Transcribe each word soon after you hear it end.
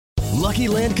Lucky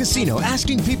Land Casino,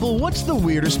 asking people, what's the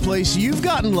weirdest place you've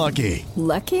gotten lucky?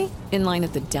 Lucky? In line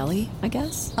at the deli, I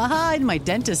guess? Aha, in my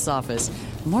dentist's office.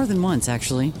 More than once,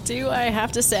 actually. Do I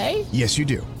have to say? Yes, you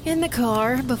do. In the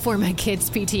car before my kids'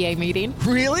 PTA meeting.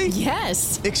 Really?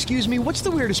 Yes. Excuse me, what's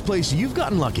the weirdest place you've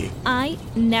gotten lucky? I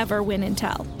never win and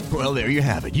tell. Well, there you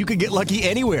have it. You can get lucky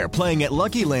anywhere, playing at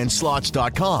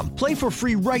LuckyLandSlots.com. Play for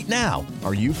free right now.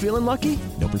 Are you feeling lucky?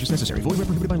 No purchase necessary. Void where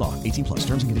prohibited by law. 18 plus.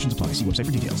 Terms and conditions apply. See website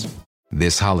for details.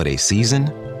 This holiday season,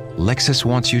 Lexus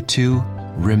wants you to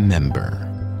remember.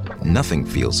 Nothing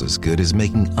feels as good as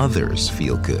making others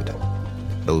feel good.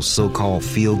 Those so-called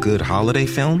feel-good holiday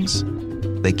films?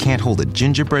 They can't hold a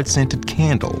gingerbread-scented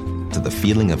candle to the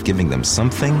feeling of giving them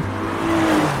something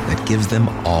that gives them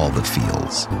all the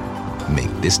feels. Make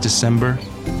this December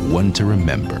one to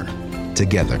remember.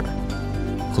 Together.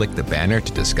 Click the banner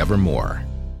to discover more.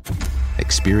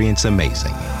 Experience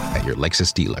amazing at your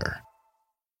Lexus dealer.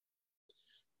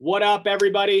 What up,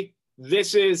 everybody?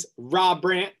 This is Rob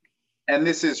Brandt. And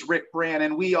this is Rick Brandt,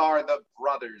 and we are the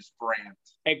Brothers Brandt.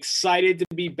 Excited to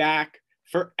be back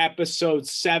for episode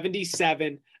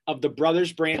 77 of the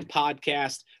Brothers Brandt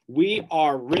podcast. We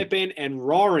are ripping and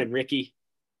roaring, Ricky.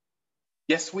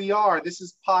 Yes, we are. This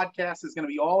podcast is going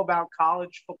to be all about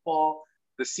college football.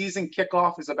 The season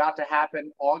kickoff is about to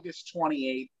happen August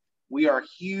 28th. We are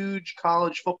huge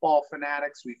college football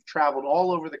fanatics. We've traveled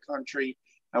all over the country,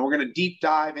 and we're going to deep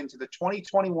dive into the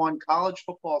 2021 college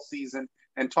football season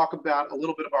and talk about a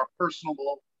little bit of our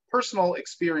personal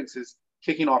experiences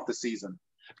kicking off the season.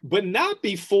 But not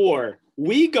before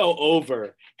we go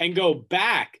over and go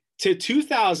back to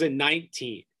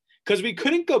 2019, because we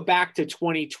couldn't go back to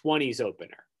 2020's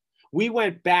opener. We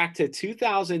went back to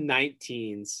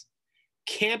 2019's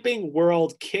Camping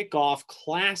World Kickoff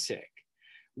Classic,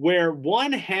 where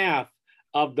one half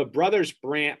of the Brothers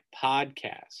Brandt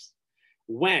podcast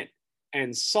went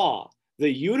and saw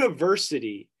the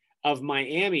University of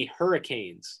Miami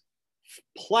Hurricanes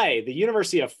play the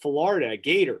University of Florida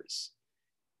Gators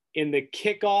in the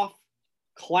Kickoff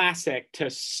Classic to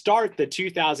start the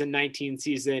 2019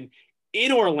 season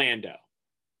in Orlando.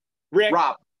 Rick,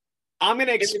 Rob, I'm going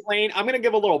to explain. I'm going to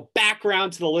give a little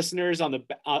background to the listeners on the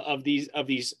of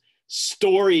these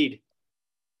storied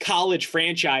college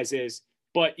franchises.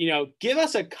 But give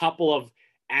us a couple of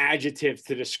adjectives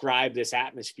to describe this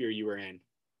atmosphere you were in.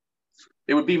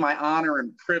 It would be my honor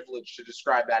and privilege to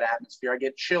describe that atmosphere. I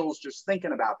get chills just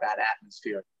thinking about that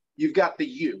atmosphere. You've got the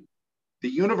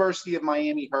University of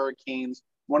Miami Hurricanes,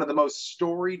 one of the most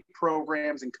storied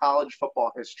programs in college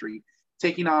football history,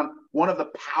 taking on one of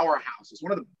the powerhouses,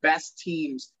 one of the best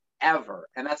teams ever,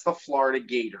 and that's the Florida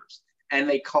Gators. And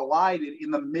they collided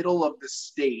in the middle of the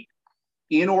state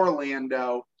in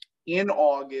Orlando in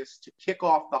August to kick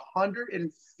off the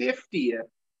 150th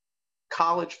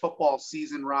college football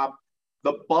season, Rob.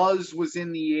 The buzz was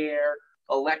in the air.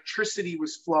 Electricity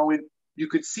was flowing. You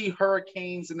could see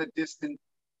hurricanes in the distance.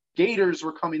 Gators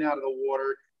were coming out of the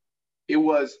water. It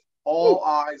was all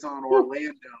eyes on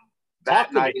Orlando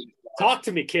that night. Talk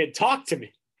to me, kid. Talk to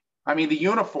me. I mean, the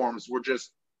uniforms were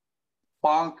just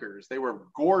bonkers. They were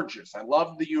gorgeous. I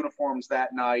loved the uniforms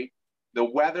that night. The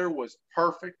weather was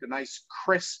perfect, a nice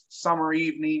crisp summer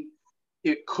evening.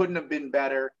 It couldn't have been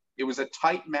better. It was a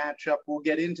tight matchup. We'll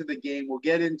get into the game. We'll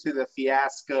get into the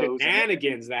fiascos. The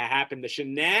shenanigans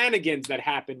that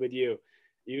happened with you.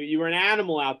 You were an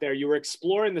animal out there. You were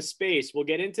exploring the space. We'll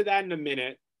get into that in a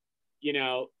minute.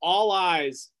 All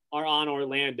eyes are on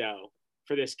Orlando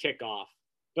for this kickoff.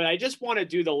 But I just want to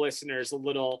do the listeners a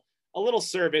little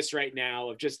service right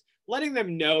now of just letting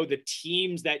them know the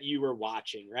teams that you were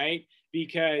watching, right?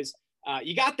 Because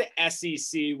you got the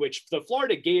SEC, which the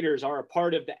Florida Gators are a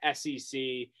part of the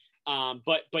SEC.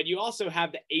 But you also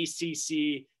have the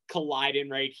ACC colliding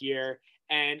right here.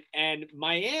 And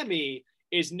Miami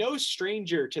is no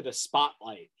stranger to the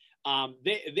spotlight.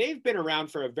 They've been around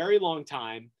for a very long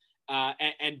time.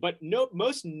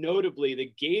 Most notably,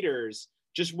 the Gators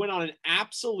just went on an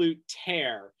absolute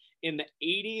tear in the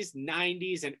 80s,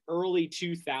 90s, and early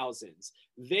 2000s.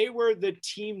 They were the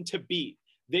team to beat.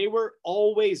 They were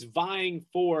always vying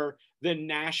for the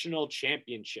national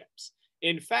championships.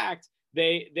 In fact,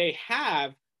 they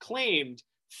have claimed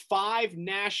 5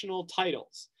 national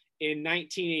titles in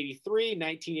 1983,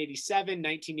 1987,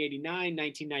 1989,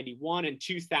 1991, and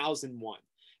 2001.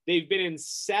 They've been in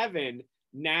 7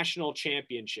 national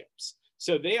championships.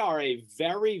 So they are a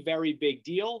very, very big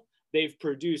deal. They've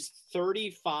produced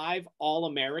 35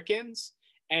 All-Americans.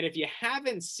 And if you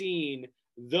haven't seen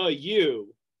The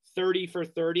U, 30 for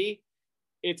 30,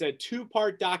 it's a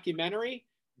 2-part documentary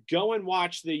Go and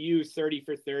watch the U 30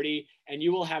 for 30, and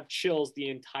you will have chills the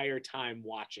entire time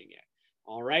watching it.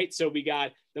 All right. So we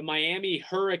got the Miami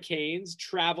Hurricanes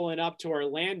traveling up to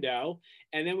Orlando,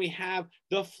 and then we have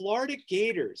the Florida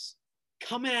Gators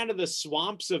coming out of the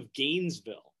swamps of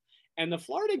Gainesville. And the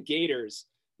Florida Gators,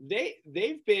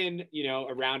 they've been,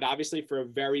 around obviously for a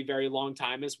very, very long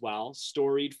time as well,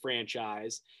 storied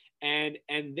franchise. And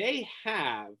they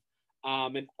have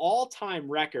an all-time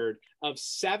record of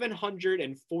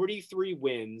 743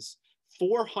 wins,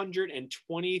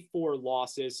 424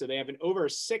 losses. So they have an over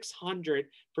 600%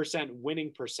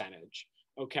 winning percentage.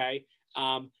 Okay.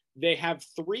 They have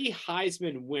 3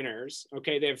 Heisman winners.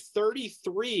 Okay. They have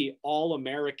 33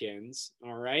 All-Americans.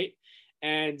 All right.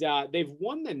 And they've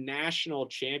won the national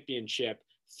championship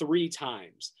 3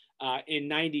 times in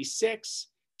 96,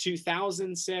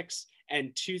 2006,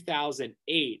 and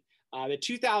 2008. The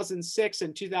 2006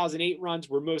 and 2008 runs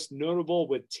were most notable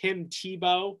with Tim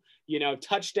Tebow,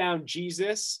 touchdown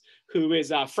Jesus, who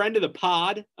is a friend of the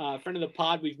pod.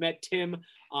 We've met Tim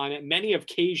on many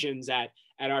occasions at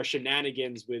our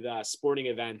shenanigans with sporting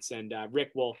events, and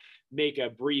Rick will make a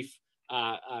brief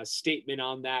statement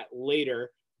on that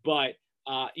later. But,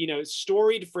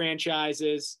 storied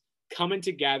franchises coming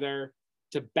together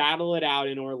to battle it out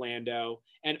in Orlando,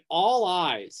 and all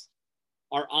eyes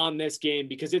are on this game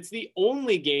because it's the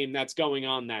only game that's going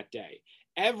on that day.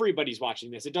 Everybody's watching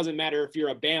this. It doesn't matter if you're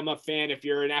a Bama fan, if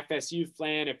you're an FSU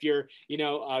fan, if you're,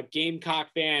 a Gamecock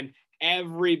fan,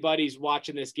 everybody's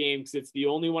watching this game because it's the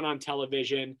only one on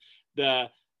television. The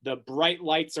bright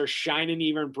lights are shining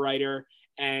even brighter.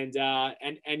 And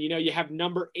you have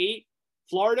number 8,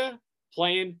 Florida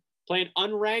playing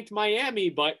unranked Miami,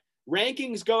 but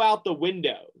rankings go out the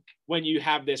window when you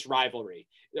have this rivalry.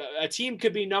 A team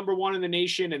could be number 1 in the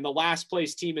nation and the last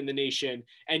place team in the nation,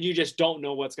 and you just don't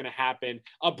know what's going to happen.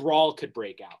 A brawl could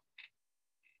break out.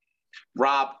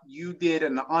 Rob, you did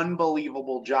an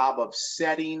unbelievable job of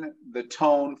setting the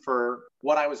tone for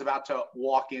what I was about to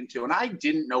walk into. And I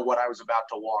didn't know what I was about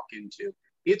to walk into.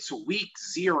 It's week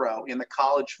 0 in the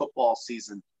college football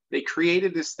season. They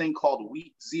created this thing called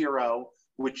week 0,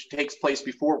 which takes place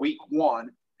before week 1.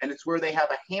 And it's where they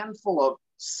have a handful of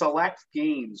select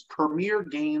games, premier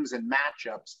games and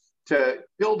matchups to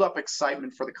build up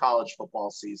excitement for the college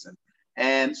football season.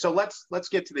 And so let's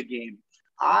get to the game.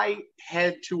 I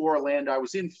head to Orlando. I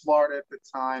was in Florida at the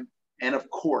time. And of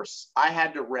course, I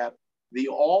had to rep the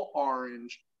all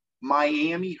orange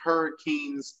Miami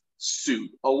Hurricanes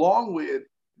suit along with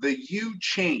the U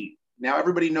chain. Now,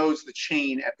 everybody knows the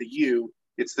chain at the U.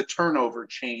 It's the turnover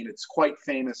chain. It's quite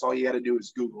famous. All you got to do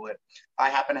is Google it. I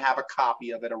happen to have a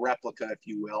copy of it, a replica, if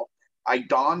you will. I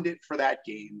donned it for that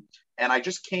game, and I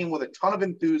just came with a ton of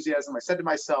enthusiasm. I said to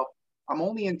myself, I'm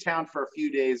only in town for a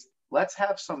few days. Let's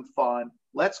have some fun.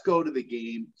 Let's go to the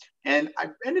game. And I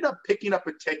ended up picking up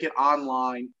a ticket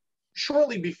online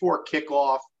shortly before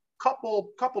kickoff,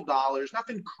 couple dollars,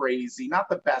 nothing crazy, not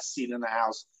the best seat in the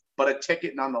house, but a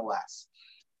ticket nonetheless.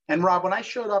 And Rob, when I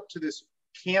showed up to this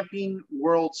Camping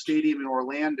World Stadium in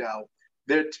Orlando,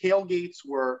 their tailgates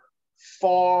were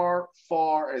far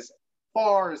as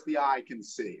the eye can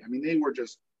see. I mean, they were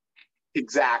just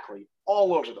exactly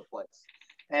all over the place.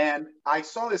 And I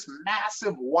saw this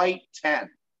massive white tent,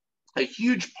 a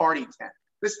huge party tent.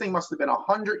 This thing must have been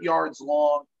 100 yards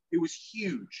long. It was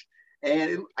huge.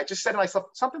 And I just said to myself,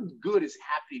 something good is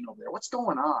happening over there. What's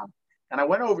going on? And I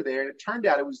went over there, and it turned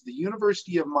out it was the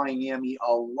University of Miami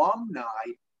alumni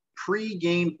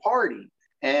pre-game party.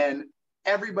 And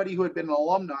everybody who had been an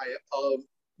alumni of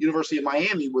University of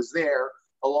Miami was there,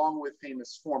 along with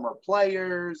famous former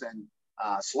players and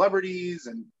celebrities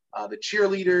and the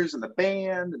cheerleaders and the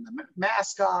band and the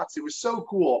mascots. It was so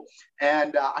cool.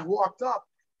 And I walked up,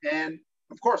 and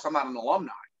of course, I'm not an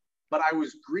alumni, but I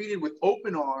was greeted with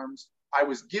open arms. I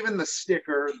was given the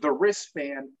sticker, the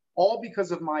wristband, all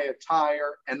because of my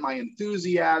attire and my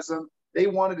enthusiasm. They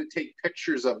wanted to take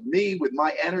pictures of me with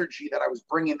my energy that I was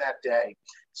bringing that day.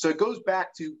 So it goes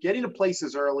back to getting to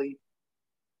places early,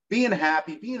 being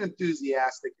happy, being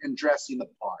enthusiastic, and dressing the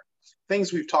part.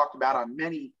 Things we've talked about on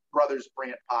many Brothers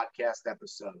Brant podcast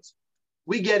episodes.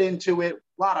 We get into it,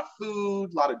 a lot of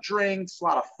food, a lot of drinks, a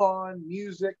lot of fun,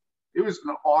 music. It was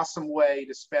an awesome way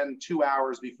to spend 2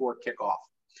 hours before kickoff.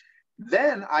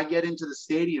 Then I get into the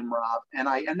stadium, Rob, and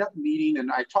I end up meeting,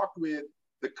 and I talked with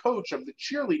the coach of the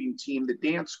cheerleading team, the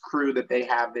dance crew that they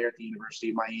have there at the University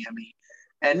of Miami.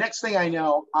 And next thing I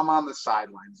know, I'm on the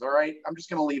sidelines, all right? I'm just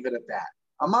going to leave it at that.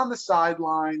 I'm on the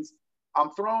sidelines. I'm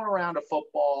throwing around a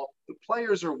football. The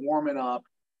players are warming up.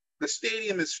 The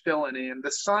stadium is filling in.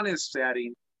 The sun is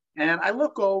setting. And I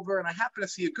look over, and I happen to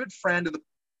see a good friend of the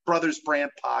Brothers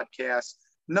Brant podcast,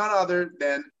 none other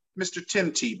than Mr.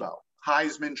 Tim Tebow,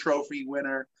 Heisman Trophy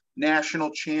winner,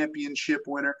 national championship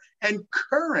winner, and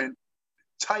current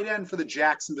tight end for the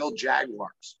Jacksonville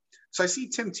Jaguars. So I see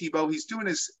Tim Tebow. He's doing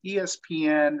his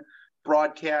ESPN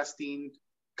broadcasting,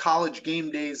 college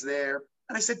game days there.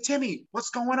 And I said, Timmy, what's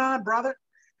going on, brother?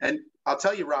 And I'll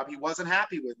tell you, Rob, he wasn't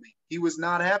happy with me. He was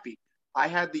not happy. I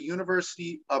had the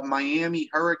University of Miami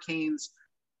Hurricanes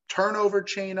turnover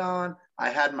chain on. I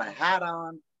had my hat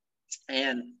on.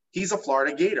 And he's a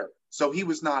Florida Gator. So he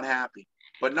was not happy.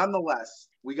 But nonetheless,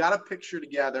 we got a picture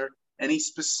together, and he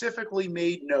specifically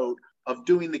made note of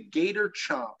doing the Gator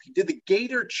Chomp. He did the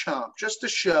Gator Chomp just to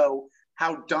show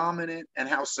how dominant and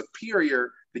how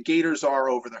superior the Gators are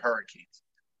over the Hurricanes.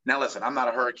 Now, listen, I'm not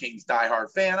a Hurricanes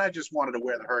diehard fan. I just wanted to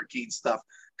wear the Hurricane stuff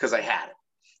because I had it.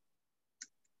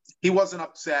 He wasn't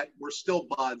upset. We're still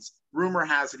buds. Rumor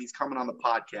has it he's coming on the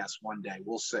podcast one day.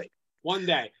 We'll see. One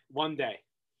day.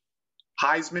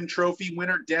 Heisman Trophy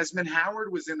winner Desmond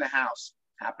Howard was in the house.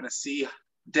 Happened to see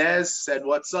Des, said,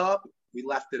 what's up? We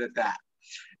left it at that.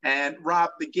 And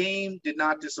Rob, the game did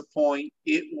not disappoint.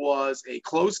 It was a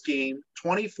close game,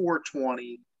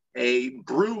 24-20, a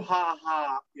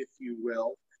brouhaha, if you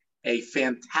will, a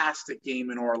fantastic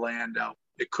game in Orlando.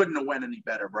 It couldn't have went any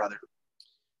better, brother.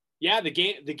 Yeah, the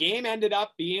game ended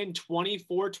up being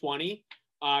 24-20.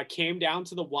 Came down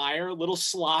to the wire, a little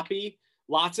sloppy,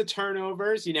 lots of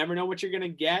turnovers. You never know what you're going to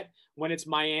get when it's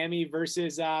Miami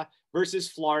versus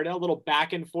Florida, a little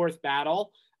back and forth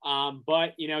battle.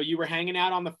 But you were hanging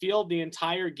out on the field the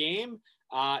entire game.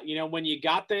 When you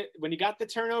got the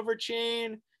turnover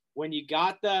chain, when you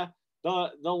got the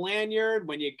lanyard,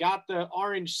 when you got the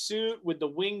orange suit with the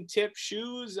wingtip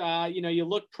shoes, you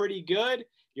look pretty good.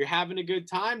 You're having a good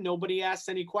time. Nobody asks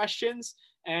any questions,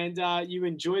 and you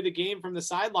enjoy the game from the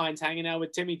sidelines, hanging out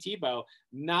with Timmy Tebow.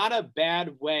 Not a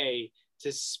bad way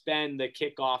to spend the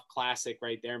kickoff classic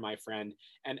right there, my friend.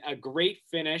 And a great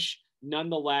finish,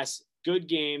 nonetheless. Good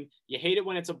game. You hate it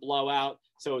when it's a blowout.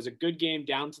 So it was a good game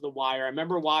down to the wire. I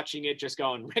remember watching it just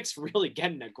going, Rick's really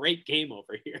getting a great game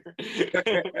over here.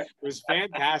 It was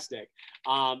fantastic.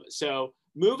 So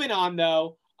moving on,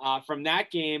 though, from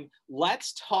that game,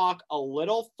 let's talk a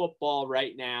little football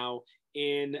right now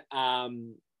in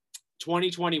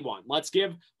 2021. Let's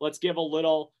give a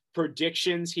little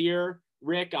predictions here,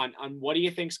 Rick, on what do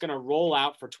you think is going to roll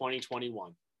out for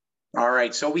 2021? All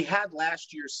right. So we had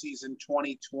last year's season,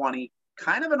 2020,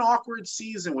 kind of an awkward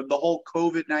season with the whole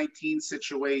COVID-19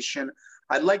 situation.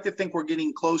 I'd like to think we're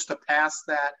getting close to past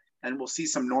that, and we'll see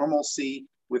some normalcy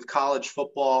with college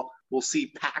football. We'll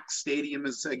see packed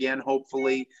stadiums again,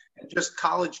 hopefully, and just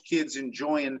college kids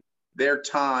enjoying their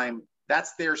time.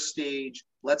 That's their stage.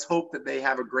 Let's hope that they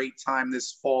have a great time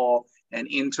this fall and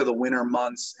into the winter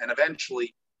months. And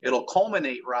eventually it'll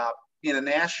culminate, Rob, in a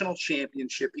national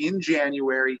championship in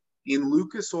January in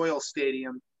Lucas Oil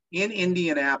Stadium in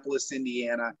Indianapolis,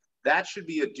 Indiana. That should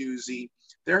be a doozy.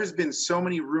 There has been so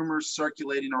many rumors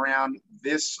circulating around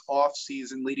this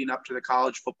offseason leading up to the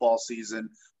college football season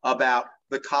about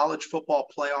the college football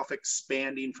playoff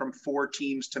expanding from 4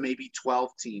 teams to maybe 12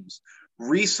 teams.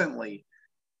 Recently,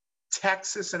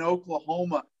 Texas and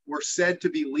Oklahoma were said to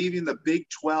be leaving the Big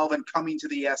 12 and coming to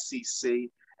the SEC.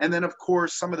 And then, of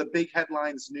course, some of the big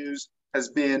headlines news has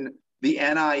been the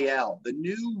NIL, the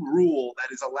new rule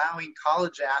that is allowing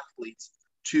college athletes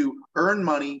to earn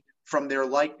money from their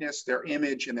likeness, their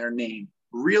image, and their name.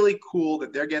 Really cool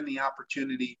that they're getting the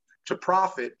opportunity to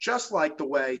profit, just like the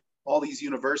way all these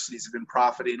universities have been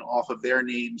profiting off of their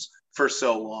names for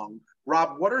so long.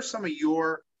 Rob, what are some of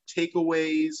your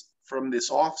takeaways from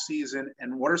this offseason,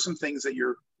 and what are some things that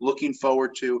you're looking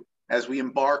forward to as we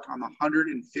embark on the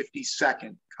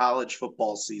 152nd college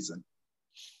football season?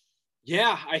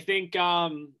 Yeah, I think a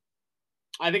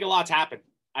lot's happened.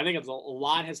 I think a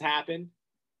lot has happened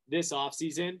this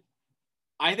offseason.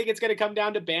 I think it's going to come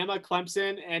down to Bama,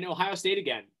 Clemson, and Ohio State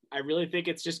again. I really think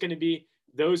it's just going to be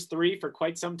those 3 for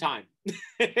quite some time.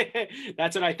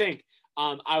 That's what I think.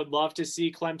 I would love to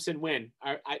see Clemson win.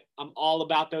 I'm all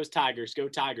about those Tigers. Go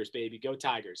Tigers, baby. Go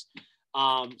Tigers.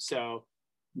 So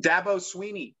Dabo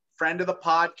Swinney, friend of the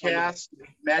podcast,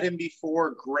 met him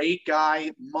before. Great guy.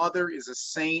 Mother is a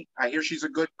saint. I hear she's a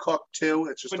good cook too.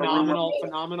 It's just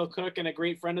phenomenal cook and a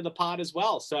great friend of the pod as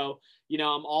well. So,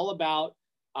 I'm all about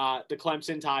the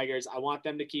Clemson Tigers. I want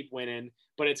them to keep winning,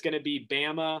 but it's going to be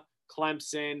Bama,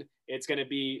 Clemson. It's going to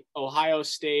be Ohio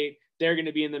State. They're going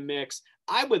to be in the mix.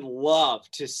 I would love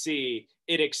to see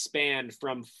it expand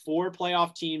from 4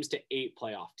 playoff teams to 8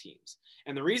 playoff teams.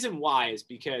 And the reason why is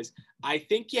because I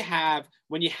think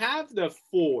when you have the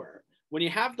four,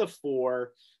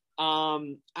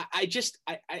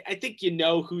 I think you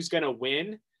know who's going to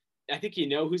win. I think you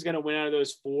know who's going to win out of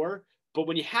those 4. But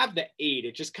when you have the 8,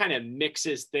 it just kind of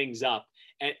mixes things up.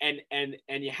 And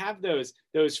you have those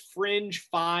fringe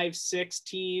 5, 6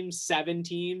 teams, 7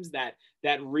 teams that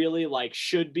really like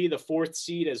should be the 4th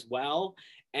seed as well.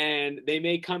 And they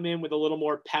may come in with a little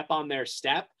more pep on their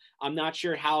step. I'm not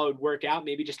sure how it would work out.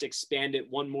 Maybe just expand it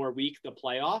one more week, the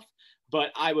playoff.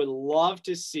 But I would love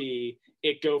to see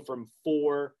it go from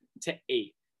 4 to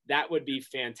 8. That would be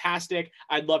fantastic.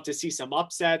 I'd love to see some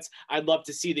upsets. I'd love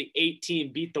to see the 8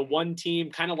 team beat the 1 team,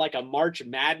 kind of like a March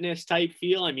Madness type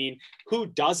feel. I mean, who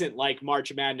doesn't like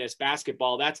March Madness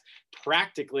basketball? That's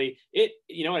practically it.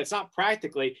 You know, it's not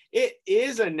practically, it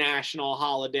is a national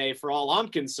holiday for all I'm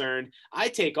concerned. I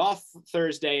take off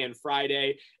Thursday and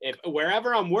Friday. If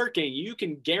wherever I'm working, you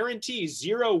can guarantee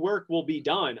 0 work will be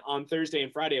done on Thursday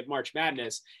and Friday of March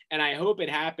Madness. And I hope it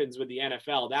happens with the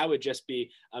NFL. That would just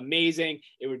be amazing.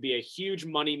 It would be a huge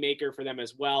money maker for them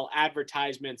as well.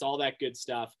 Advertisements, all that good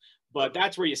stuff. But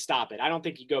that's where you stop it. I don't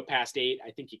think you go past 8.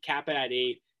 I think you cap it at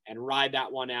 8 and ride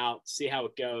that one out, see how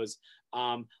it goes.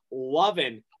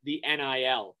 Loving the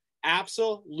NIL.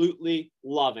 Absolutely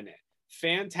loving it.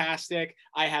 Fantastic.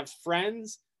 I have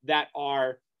friends that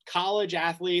are college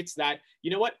athletes that,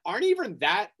 you know what, aren't even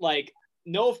that, like,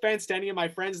 no offense to any of my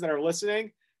friends that are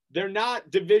listening, they're not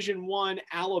Division I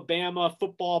Alabama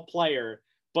football player,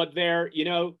 but they're, you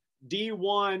know,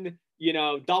 D1, you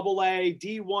know, AA,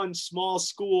 D1 small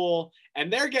school,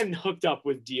 and they're getting hooked up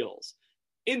with deals.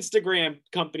 Instagram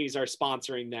companies are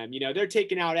sponsoring them. You know, they're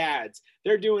taking out ads.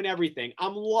 They're doing everything.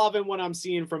 I'm loving what I'm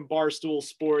seeing from Barstool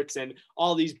Sports and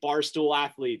all these Barstool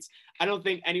athletes. I don't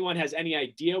think anyone has any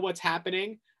idea what's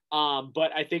happening,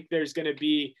 but I think there's going to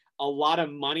be a lot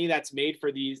of money that's made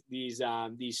for these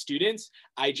students.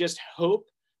 I just hope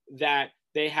that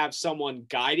they have someone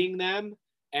guiding them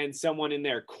and someone in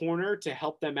their corner to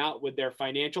help them out with their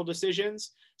financial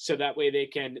decisions, so that way they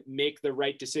can make the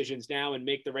right decisions now and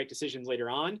make the right decisions later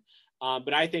on.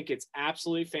 But I think it's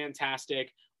absolutely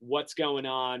fantastic what's going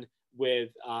on with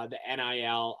the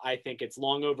NIL. I think it's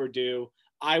long overdue.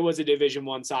 I was a Division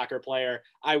I soccer player.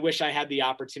 I wish I had the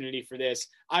opportunity for this.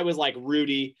 I was like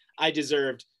Rudy. I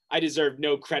deserved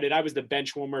no credit. I was the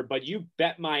bench warmer, but you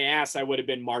bet my ass I would have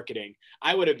been marketing.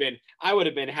 I would have been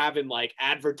having like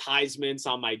advertisements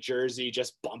on my jersey,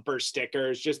 just bumper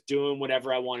stickers, just doing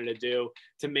whatever I wanted to do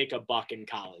to make a buck in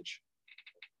college.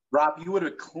 Rob, you would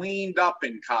have cleaned up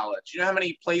in college. You know how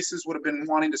many places would have been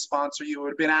wanting to sponsor you? It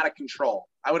would have been out of control.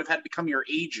 I would have had to become your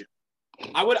agent.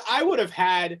 I would have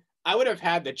had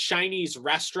the Chinese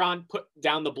restaurant put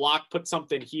down the block, put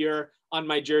something here on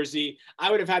my jersey. I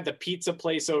would have had the pizza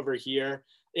place over here.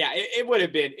 Yeah, it would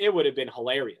have been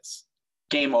hilarious.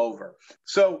 Game over.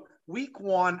 So week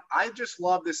 1, I just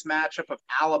love this matchup of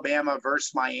Alabama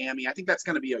versus Miami. I think that's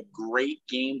going to be a great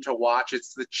game to watch.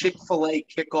 It's the Chick-fil-A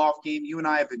kickoff game. You and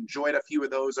I have enjoyed a few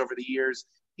of those over the years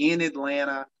in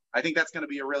Atlanta. I think that's going to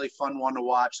be a really fun one to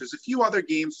watch. There's a few other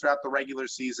games throughout the regular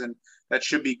season that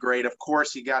should be great. Of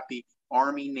course, you got the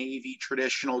Army-Navy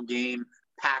traditional game,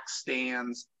 pack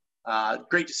stands.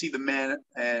 Great to see the men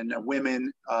and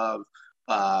women of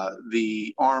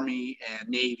the Army and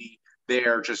Navy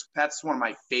there. That's one of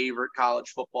my favorite college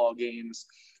football games.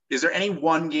 Is there any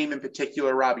one game in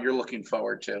particular, Rob, you're looking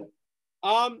forward to?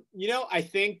 You know, I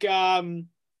think I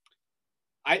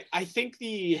think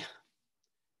the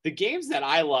games that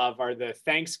I love are the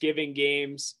Thanksgiving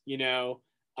games, you know,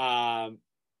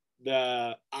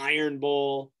 the Iron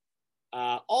Bowl,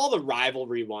 all the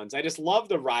rivalry ones. I just love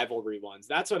the rivalry ones.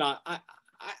 That's what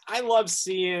I love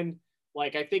seeing.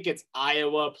 Like, I think it's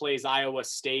Iowa plays Iowa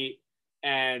State,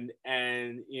 and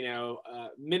you know,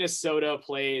 Minnesota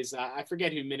plays, I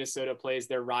forget who Minnesota plays,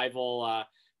 their rival,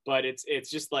 but it's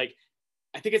just like,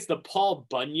 I think it's the Paul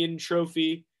Bunyan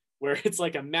Trophy, where it's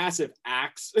like a massive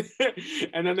axe.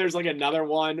 And then there's like another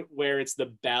one where it's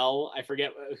the bell. I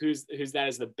forget who's that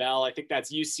is the bell. I think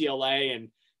that's UCLA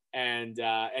and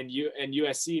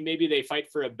USC. Maybe they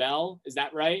fight for a bell. Is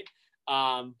that right?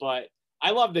 But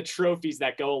I love the trophies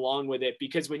that go along with it,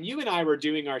 because when you and I were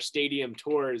doing our stadium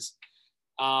tours,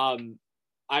 I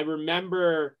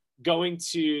remember going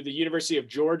to the University of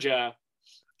Georgia,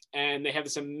 and they have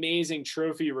this amazing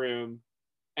trophy room.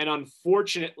 And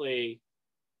unfortunately,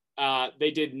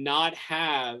 they did not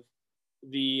have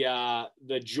the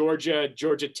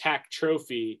Georgia Tech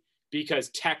trophy, because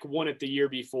Tech won it the year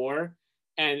before.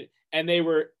 And they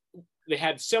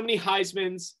had so many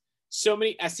Heismans, so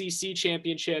many SEC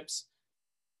championships,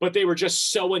 but they were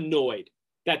just so annoyed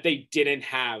that they didn't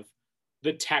have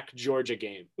the Tech Georgia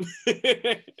game.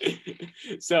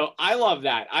 So I love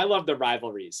that. I love the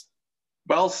rivalries.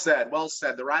 Well said. Well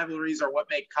said. The rivalries are what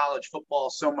make college football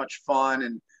so much fun.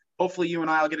 And hopefully you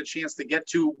and I will get a chance to get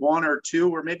to one or two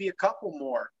or maybe a couple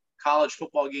more college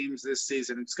football games this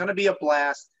season. It's going to be a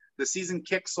blast. The season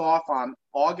kicks off on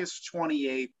August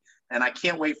 28th, and I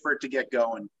can't wait for it to get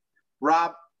going.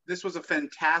 Rob, this was a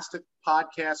fantastic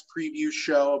podcast preview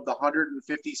show of the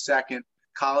 152nd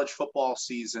college football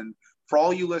season. For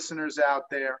all you listeners out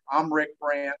there, I'm Rick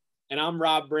Brandt. And I'm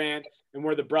Rob Brandt, and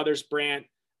we're the Brothers Brandt.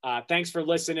 Thanks for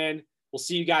listening. We'll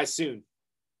see you guys soon.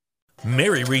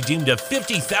 Mary redeemed a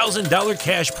 $50,000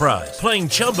 cash prize playing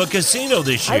Chumba Casino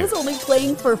this year. I was only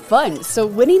playing for fun, so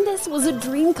winning this was a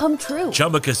dream come true.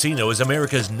 Chumba Casino is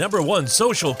America's #1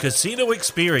 social casino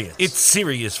experience. It's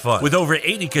serious fun. With over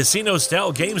 80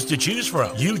 casino-style games to choose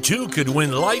from, you too could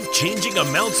win life-changing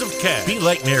amounts of cash. Be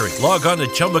like Mary. Log on to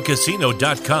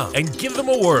ChumbaCasino.com and give them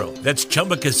a whirl. That's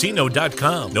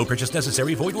ChumbaCasino.com. No purchase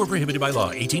necessary. Void where prohibited by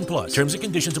law. 18+. Terms and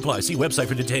conditions apply. See website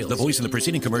for details. The voice in the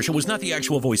preceding commercial was not the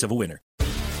actual voice of a winner.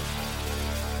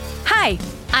 Hi,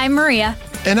 I'm Maria.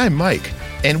 And I'm Mike.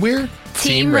 And we're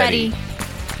Team Ready.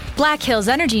 Black Hills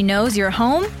Energy knows your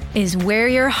home is where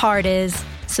your heart is,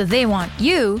 so they want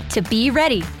you to be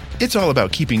ready. It's all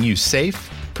about keeping you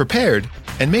safe, prepared,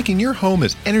 and making your home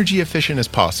as energy efficient as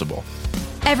possible.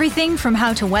 Everything from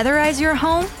how to weatherize your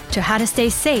home to how to stay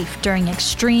safe during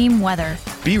extreme weather.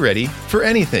 Be ready for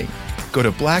anything. Go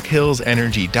to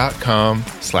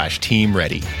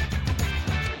blackhillsenergy.com/teamready.